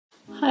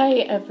Hi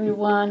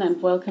everyone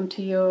and welcome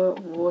to your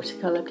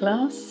watercolor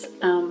class.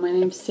 My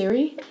name's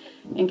Siri,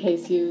 in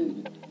case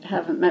you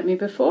haven't met me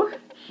before.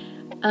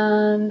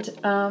 And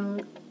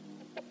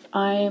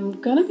I'm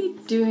going to be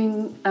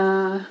doing,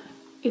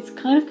 it's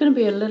kind of going to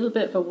be a little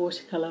bit of a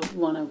watercolor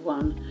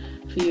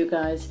 101 for you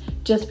guys,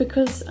 just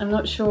because I'm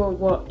not sure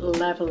what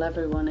level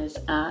everyone is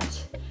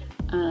at,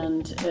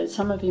 and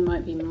some of you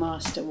might be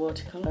master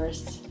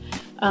watercolorists.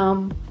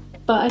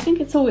 But I think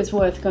it's always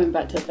worth going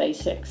back to the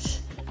basics.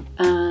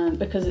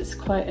 Because it's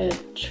quite a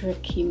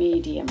tricky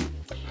medium.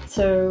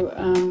 So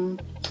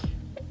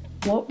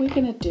what we're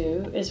going to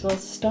do is we'll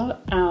start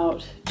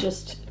out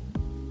just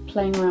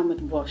playing around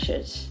with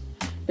washes,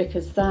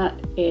 because that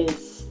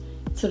is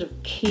sort of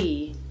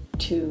key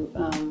to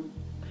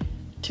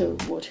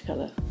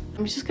watercolor.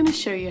 I'm just going to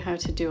show you how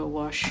to do a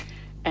wash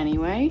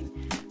anyway.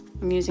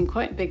 I'm using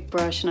quite a big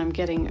brush and I'm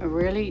getting a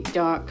really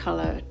dark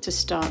color to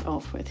start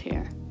off with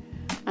here.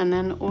 And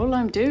then all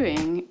I'm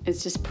doing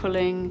is just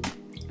putting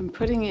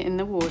it in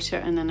the water,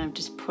 and then I'm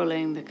just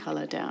pulling the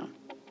color down.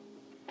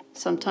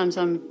 Sometimes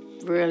I'm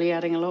really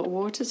adding a lot of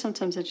water,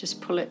 sometimes I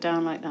just pull it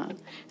down like that.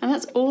 And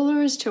that's all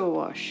there is to a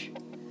wash.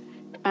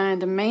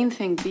 And the main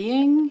thing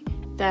being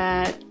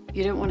that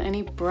you don't want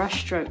any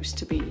brush strokes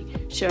to be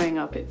showing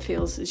up. It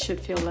should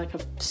feel like a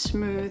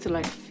smooth,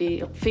 like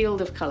field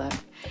of color.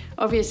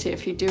 Obviously,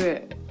 if you do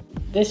it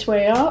this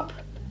way up,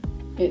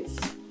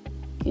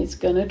 it's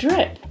gonna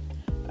drip.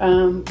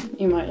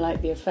 You might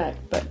like the effect,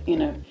 but you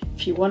know,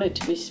 if you want it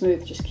to be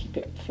smooth, just keep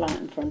it flat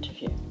in front of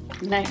you.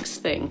 Next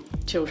thing,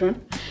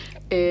 children,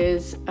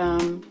 is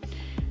I'm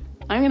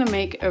going to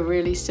make a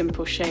really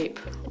simple shape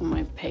on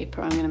my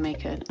paper. I'm going to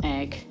make an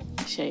egg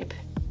shape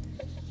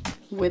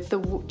with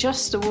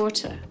just the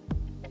water,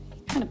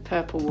 kind of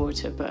purple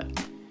water, but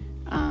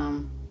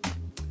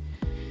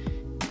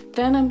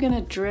then I'm going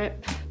to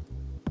drip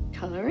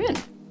color in.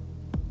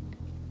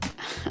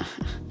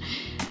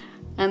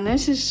 And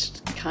this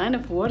is kind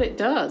of what it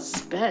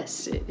does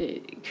best.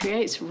 It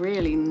creates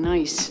really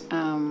nice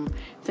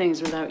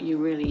things without you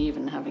really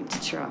even having to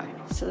try.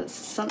 So that's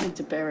something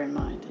to bear in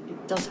mind.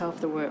 It does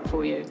half the work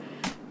for you.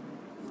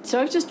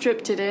 So I've just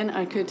dripped it in.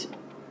 I could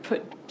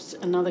put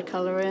another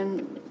color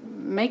in,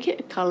 make it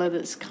a color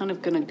that's kind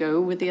of going to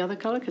go with the other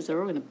color, because they're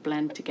all going to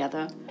blend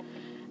together.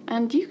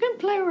 And you can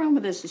play around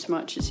with this as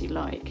much as you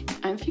like.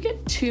 And if you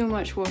get too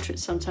much water, it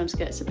sometimes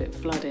gets a bit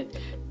flooded.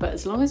 But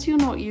as long as you're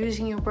not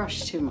using your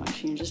brush too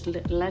much, you're just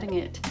letting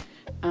it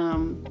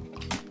kind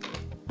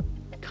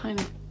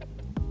of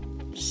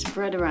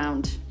spread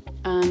around.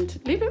 And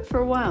leave it for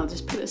a while.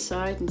 Just put it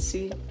aside and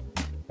see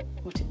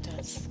what it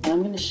does. And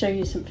I'm going to show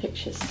you some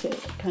pictures to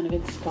kind of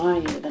inspire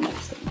you with the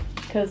next thing.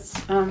 Because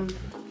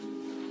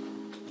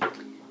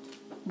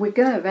we're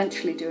going to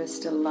eventually do a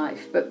still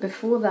life. But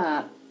before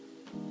that,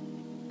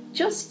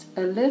 just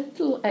a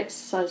little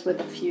exercise with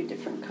a few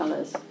different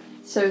colours.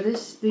 So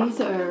these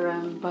are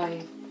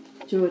by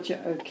Georgia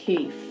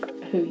O'Keeffe,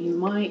 who you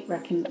might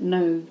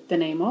know the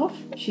name of.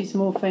 She's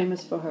more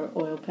famous for her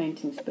oil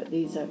paintings, but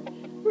these are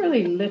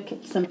really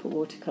little simple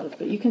watercolours.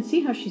 But you can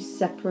see how she's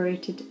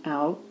separated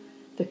out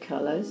the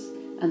colours,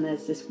 and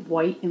there's this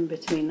white in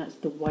between. That's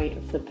the white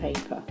of the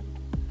paper.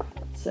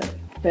 So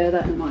bear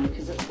that in mind,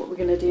 because that's what we're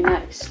going to do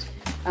next.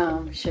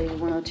 Show you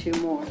one or two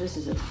more. This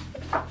is a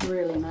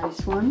really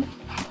nice one.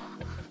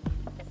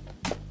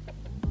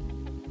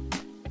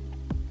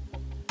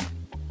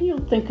 You'll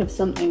think of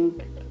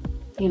something,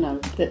 you know,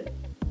 that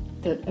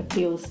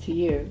appeals to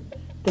you.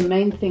 The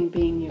main thing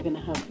being you're going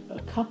to have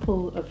a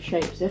couple of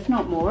shapes, if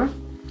not more,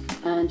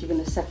 and you're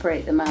going to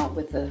separate them out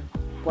with the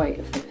white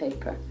of the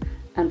paper.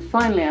 And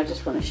finally, I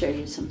just want to show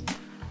you some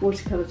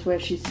watercolors where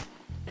she's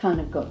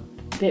kind of got a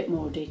bit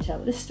more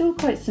detail. It's still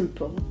quite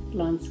simple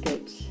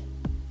landscapes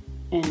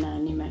in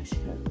New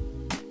Mexico.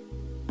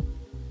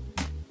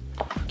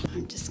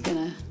 I'm just going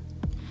to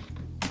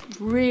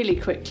really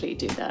quickly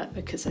do that,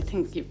 because I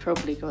think you've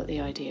probably got the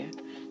idea.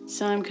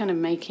 So I'm kind of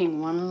making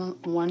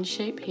one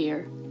shape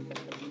here,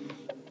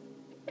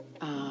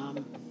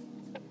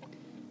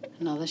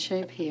 another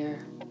shape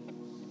here,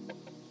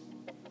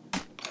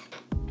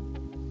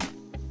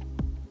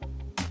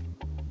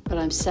 but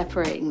I'm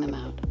separating them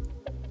out,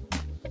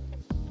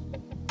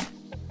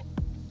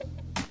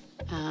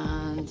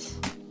 and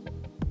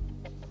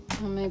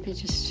I'll maybe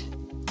just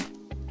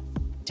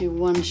do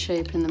one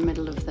shape in the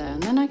middle of there,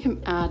 and then I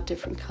can add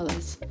different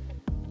colors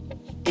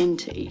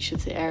into each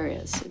of the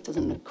areas. It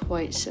doesn't look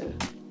quite so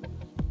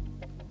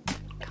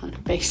kind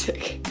of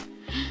basic.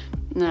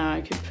 Now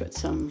I could put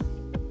some,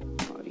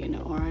 you know,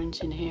 orange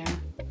in here.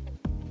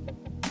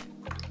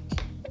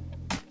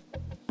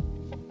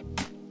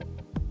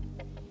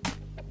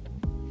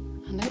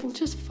 And it will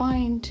just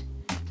find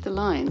the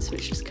lines,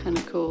 which is kind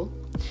of cool.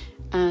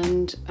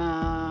 And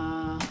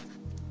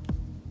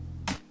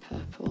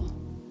purple.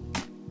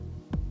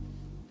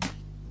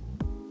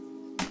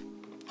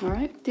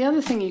 Alright, the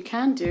other thing you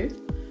can do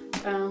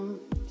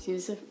is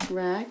use a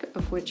rag,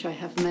 of which I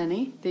have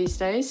many these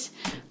days,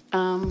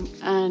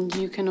 and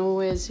you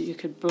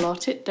could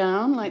blot it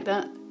down like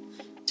that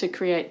to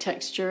create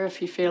texture if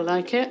you feel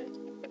like it.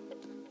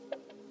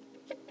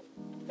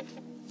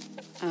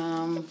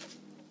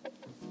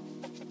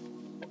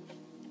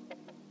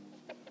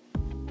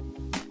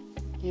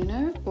 You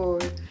know, or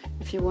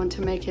if you want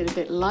to make it a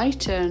bit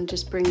lighter and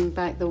just bringing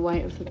back the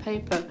white of the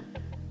paper,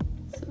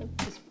 so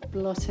just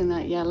blotting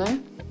that yellow.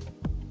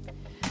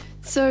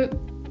 So,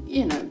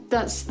 you know,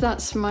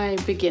 that's my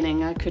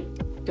beginning. I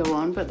could go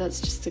on, but that's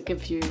just to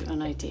give you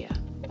an idea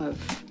of,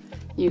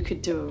 you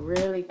could do a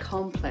really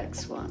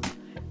complex one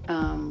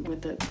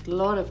with a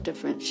lot of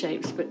different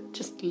shapes, but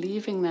just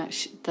leaving that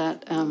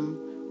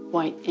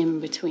white in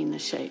between the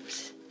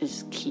shapes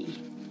is key.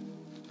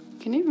 You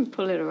can even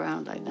pull it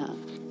around like that.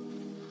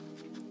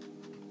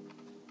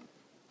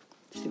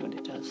 See what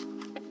it does.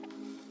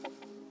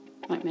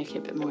 Might make it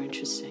a bit more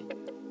interesting.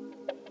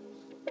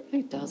 I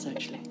think it does,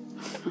 actually.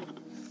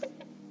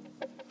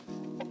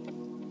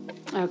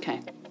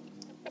 Okay.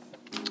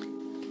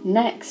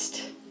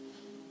 Next,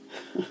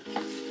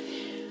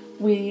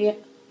 we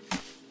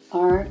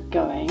are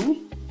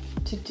going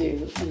to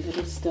do a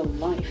little still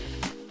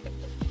life.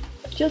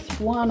 Just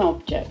one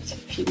object.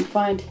 If you can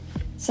find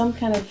some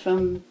kind of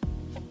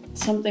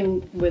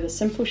something with a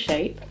simple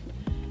shape,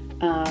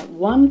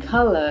 one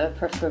color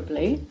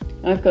preferably.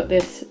 I've got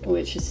this,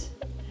 which is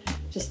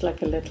just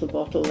like a little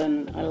bottle,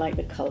 and I like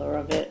the color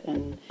of it,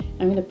 and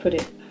I'm going to put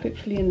it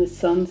hopefully in the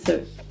sun so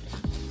you'll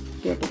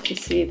be able to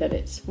see that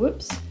it's,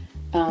 whoops,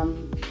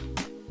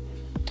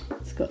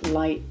 it's got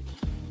light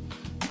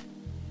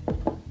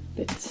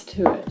bits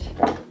to it.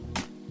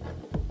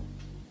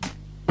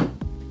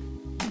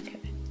 Okay,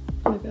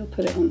 maybe I'll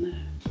put it on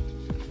there.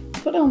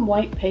 Put it on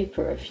white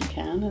paper if you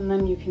can, and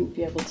then you can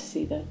be able to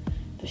see the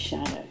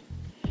shadow.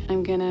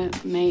 I'm gonna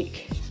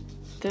make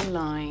the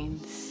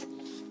lines,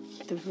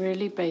 the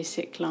really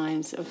basic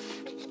lines of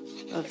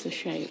the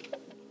shape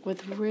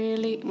with a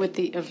really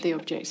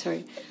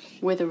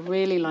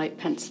light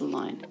pencil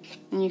line.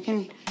 And you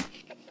can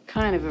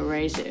kind of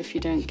erase it if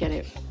you don't get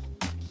it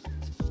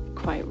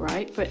quite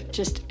right, but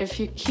just if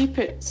you keep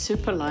it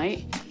super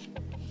light,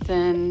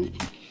 then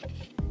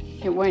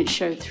it won't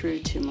show through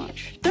too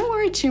much. Don't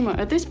worry too much.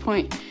 At this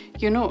point,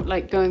 you're not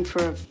like going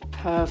for a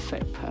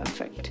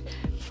perfect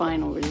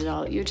final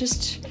result. You're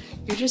just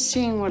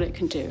seeing what it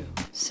can do.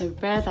 So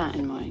bear that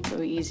in mind.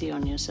 Go easy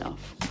on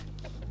yourself.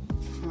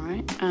 All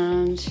right,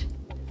 and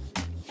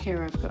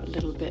here I've got a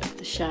little bit of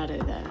the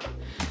shadow there.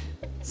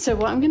 So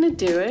what I'm going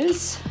to do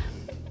is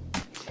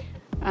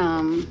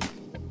I'm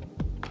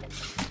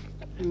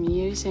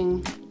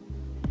using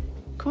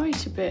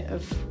quite a bit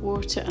of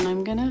water, and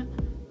I'm going to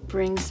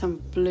bring some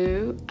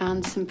blue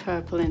and some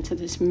purple into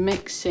this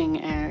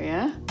mixing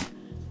area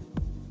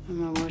of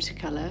my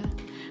watercolor,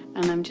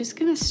 and I'm just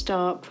going to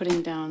start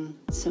putting down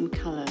some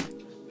color.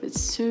 It's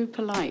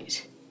super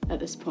light at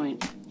this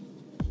point.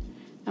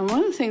 And one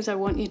of the things I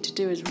want you to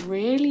do is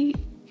really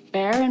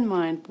bear in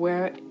mind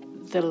where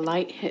the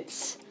light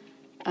hits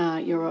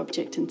your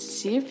object, and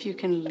see if you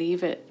can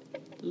leave it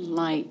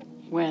light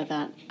where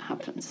that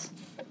happens.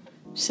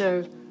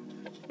 So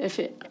if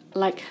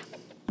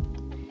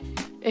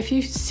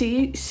you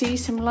see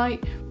some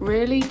light,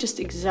 really just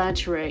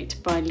exaggerate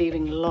by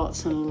leaving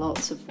lots and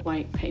lots of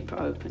white paper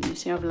open. You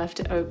see, I've left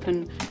it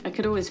open. I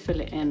could always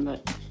fill it in,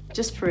 but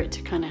just for it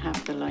to kind of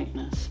have the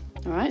lightness.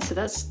 All right, so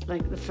that's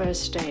like the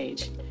first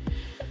stage.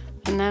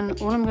 And then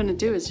all I'm going to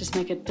do is just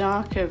make a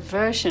darker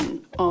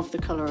version of the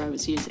color I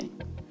was using.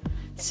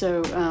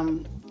 So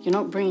you're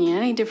not bringing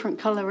any different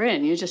color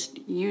in. You're just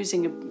you're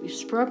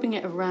scrubbing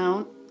it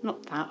around,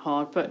 not that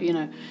hard, but you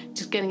know,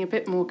 just getting a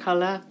bit more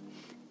color.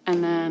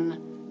 And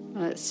then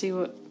let's see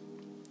what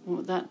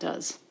that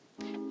does.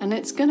 And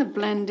it's going to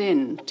blend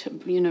in to,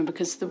 you know,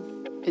 because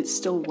it's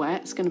still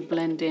wet, it's going to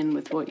blend in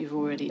with what you've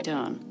already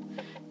done.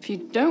 If you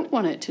don't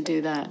want it to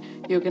do that,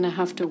 you're going to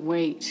have to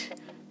wait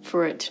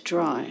for it to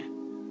dry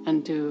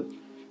and do,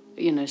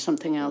 you know,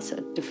 something else at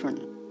a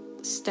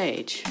different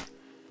stage,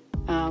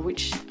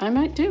 which I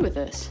might do with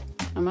this.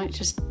 I might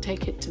just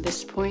take it to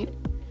this point,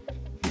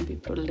 maybe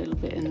put a little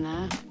bit in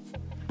there,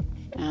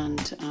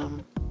 and a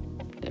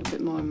little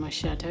bit more in my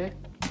shadow.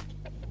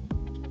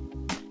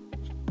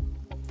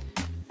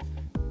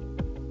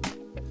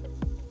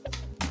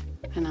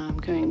 And now I'm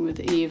going with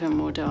even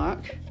more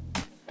dark.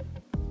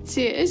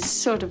 See, it is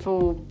sort of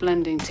all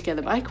blending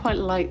together, but I quite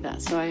like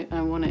that, so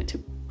I want it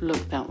to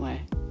look that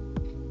way.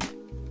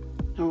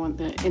 I want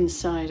the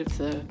inside of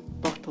the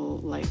bottle,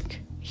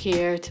 like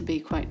here, to be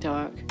quite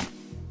dark.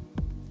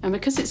 And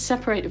because it's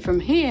separated from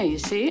here, you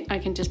see, I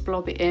can just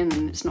blob it in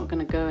and it's not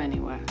going to go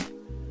anywhere.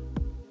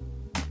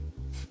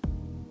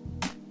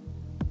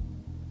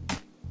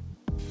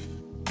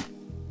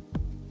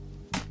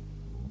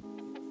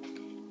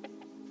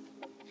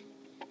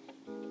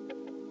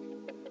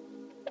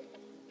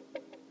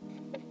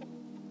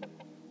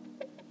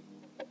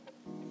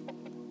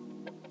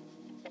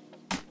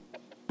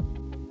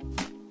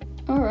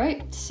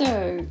 Alright,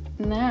 so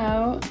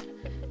now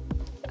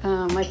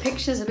my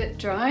picture's a bit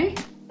dry.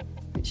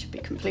 It should be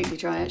completely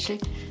dry actually,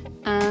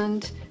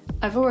 and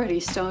I've already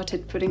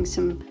started putting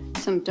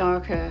some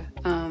darker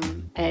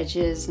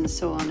edges and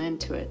so on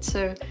into it.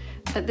 So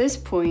at this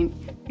point,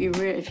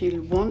 if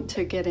you want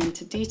to get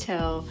into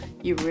detail,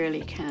 you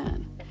really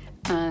can.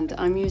 And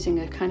I'm using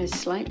a kind of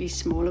slightly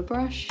smaller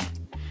brush.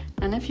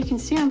 And if you can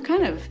see, I'm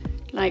kind of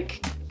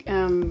like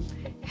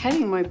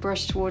heading my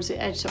brush towards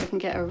the edge so I can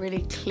get a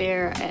really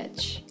clear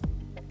edge,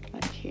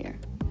 like here.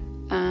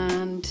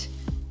 And,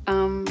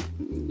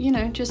 you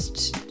know,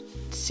 just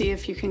see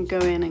if you can go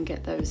in and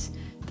get those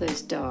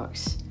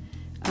darks.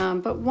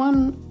 But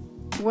one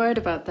word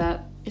about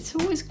that, it's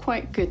always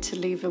quite good to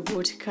leave a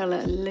watercolor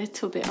a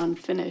little bit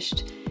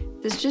unfinished.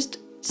 There's just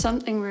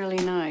something really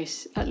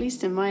nice, at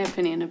least in my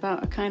opinion,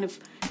 about a kind of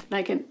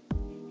like a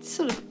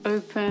sort of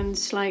open,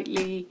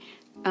 slightly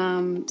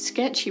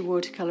sketchy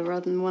watercolor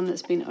rather than one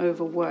that's been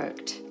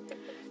overworked.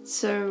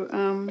 So,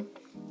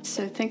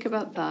 so think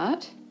about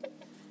that.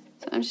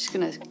 So I'm just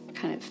gonna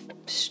kind of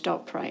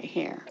stop right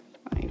here,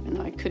 even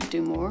though I could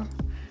do more.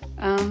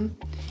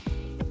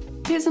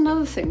 Here's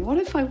another thing. What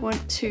if I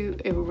want to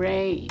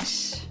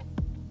erase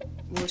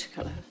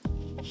watercolor?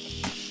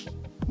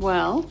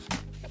 Well,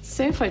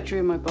 say if I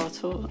drew my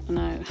bottle and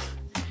I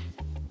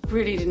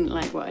really didn't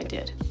like what I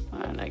did.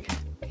 Like,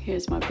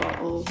 here's my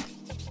bottle.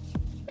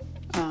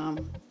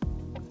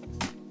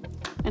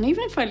 And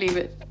even if I leave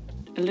it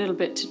a little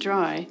bit to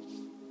dry,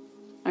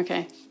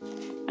 okay,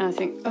 and I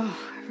think, oh,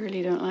 I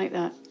really don't like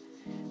that.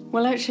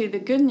 Well, actually, the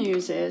good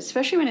news is,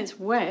 especially when it's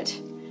wet,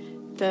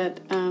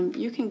 that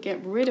you can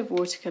get rid of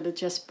watercolor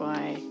just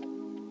by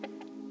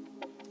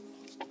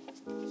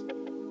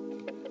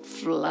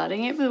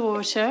flooding it with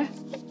water,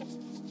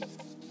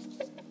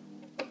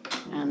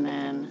 and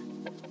then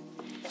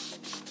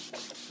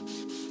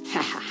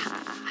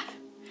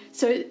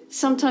so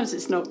sometimes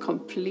it's not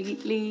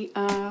completely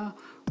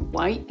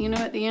white, you know,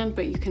 at the end,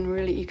 but you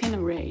can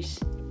erase.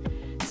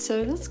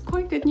 So that's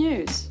quite good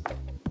news,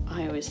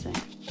 I always think.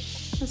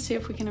 Let's see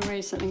if we can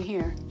erase something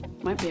here.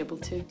 Might be able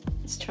to.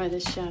 Let's try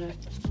this shadow.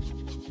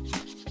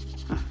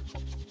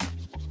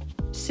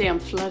 See, I'm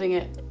flooding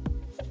it.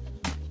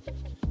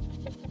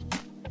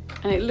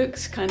 And it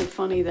looks kind of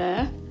funny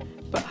there,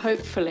 but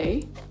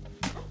hopefully,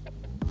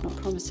 not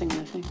promising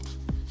anything.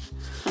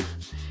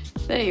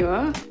 There you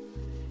are.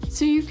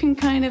 So you can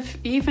kind of,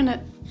 even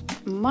at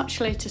a much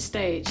later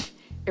stage,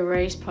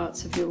 erase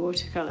parts of your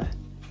watercolor.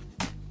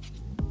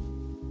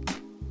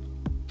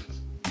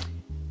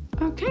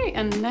 Okay,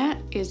 and that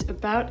is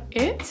about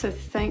it. So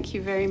thank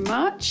you very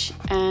much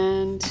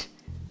and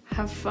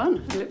have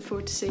fun. I look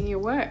forward to seeing your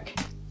work.